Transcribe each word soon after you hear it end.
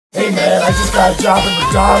Hey man, I just got a job at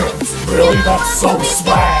McDonald's. Really? That's so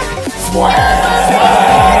swag. Swag!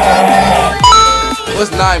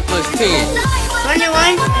 What's 9 plus 10? 21?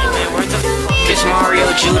 Hey man, where the fuck is Mario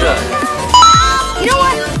Judah? You know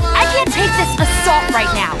what? I can't take this assault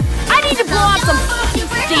right now. I need to blow off some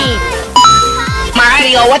steam.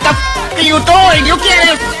 Mario, what the f are you doing? You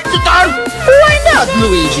can't start. Why not,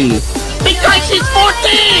 Luigi? Because she's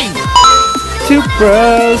 14! Two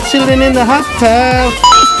bros chilling in the hot tub.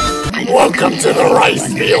 Welcome to the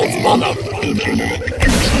rice fields, mother.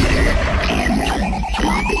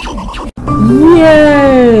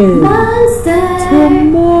 Yay!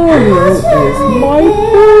 Tomorrow is my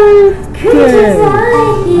birthday.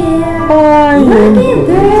 I am going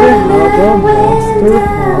to have a Monster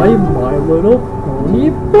High My Little Pony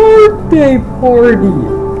birthday party.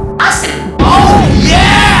 Oh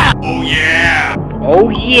yeah! Oh yeah! Oh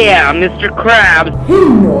yeah, Mr. Krabs. Hey,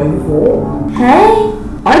 Mindful. Hey!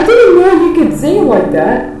 I didn't know you could sing like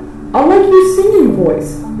that. I like your singing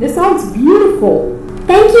voice. It sounds beautiful.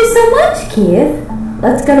 Thank you so much, Keith.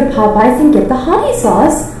 Let's go to Popeyes and get the honey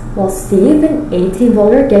sauce while Steve and 18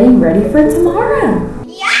 Volt are getting ready for tomorrow.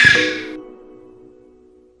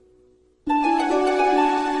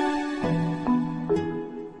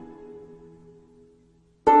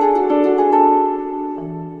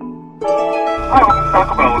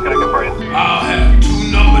 Taco Bell, what can I get for you? I'll have 2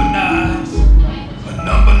 number 9s, a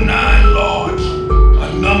number 9 large,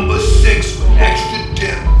 a number 6 with extra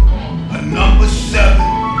dip, a number 7,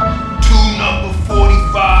 2 number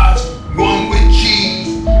 45s, 1 with cheese,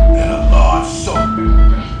 and a large soda.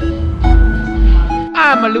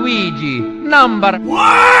 I'm a Luigi, number 1!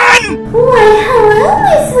 Why, hello,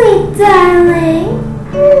 my sweet darling.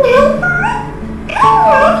 I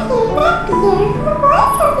love hearing that beautiful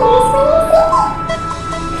voice of yours when you sing it.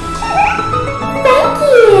 Thank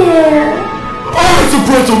you. Oh, it's a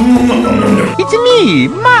pretzel! It's me,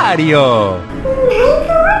 Mario.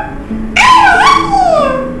 Michael, I love you.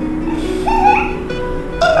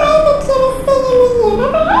 Am I the cutest thing in the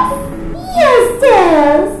universe? Yes,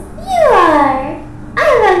 Tails, you are. I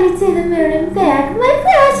love you to the moon and back, my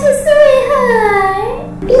precious sweetheart.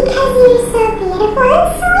 Because you're so beautiful and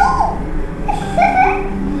sweet.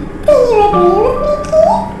 Do you agree with me,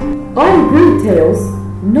 Keith? I agree, Tails.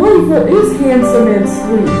 Nigel is handsome and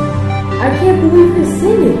sweet. I can't believe his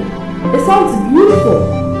singing. It sounds beautiful,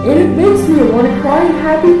 and it makes me want to cry in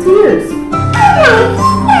happy tears.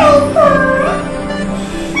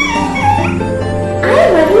 I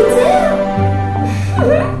love you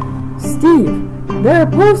too. Steve, there are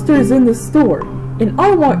posters in the store, and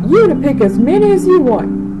I want you to pick as many as you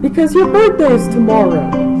want, because your birthday is tomorrow.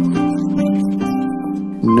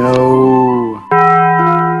 No.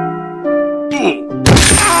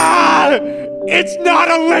 It's not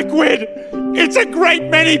a liquid! It's a great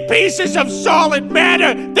many pieces of solid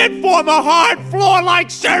matter that form a hard floor-like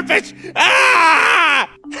surface! Ah!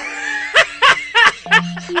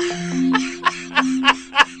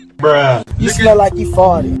 Bruh. You smell like you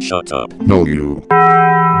farted. Shut up. No, you.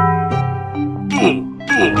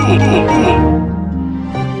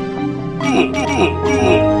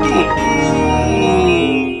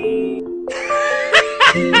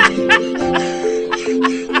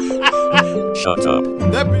 Shut up.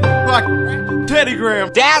 That be like Teddy Graham.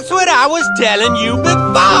 That's what I was telling you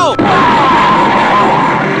before!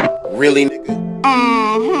 Really, nigga?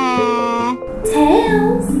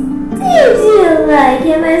 Tails, did you like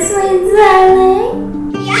it, my sweet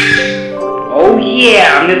darling? Oh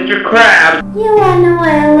yeah, Mr. Krabs. You wanna know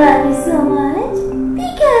why I love you so much?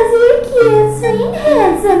 Because you're cute, sweet, and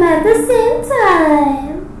handsome at the same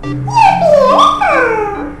time. You're beautiful.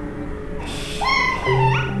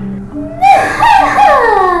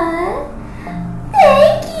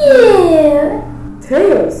 Thank you.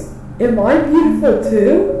 Tails, am I beautiful too?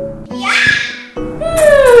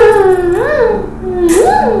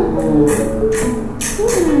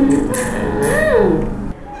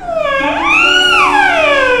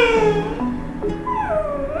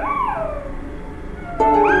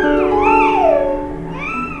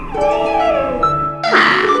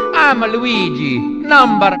 I'm a Luigi,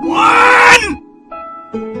 number 1!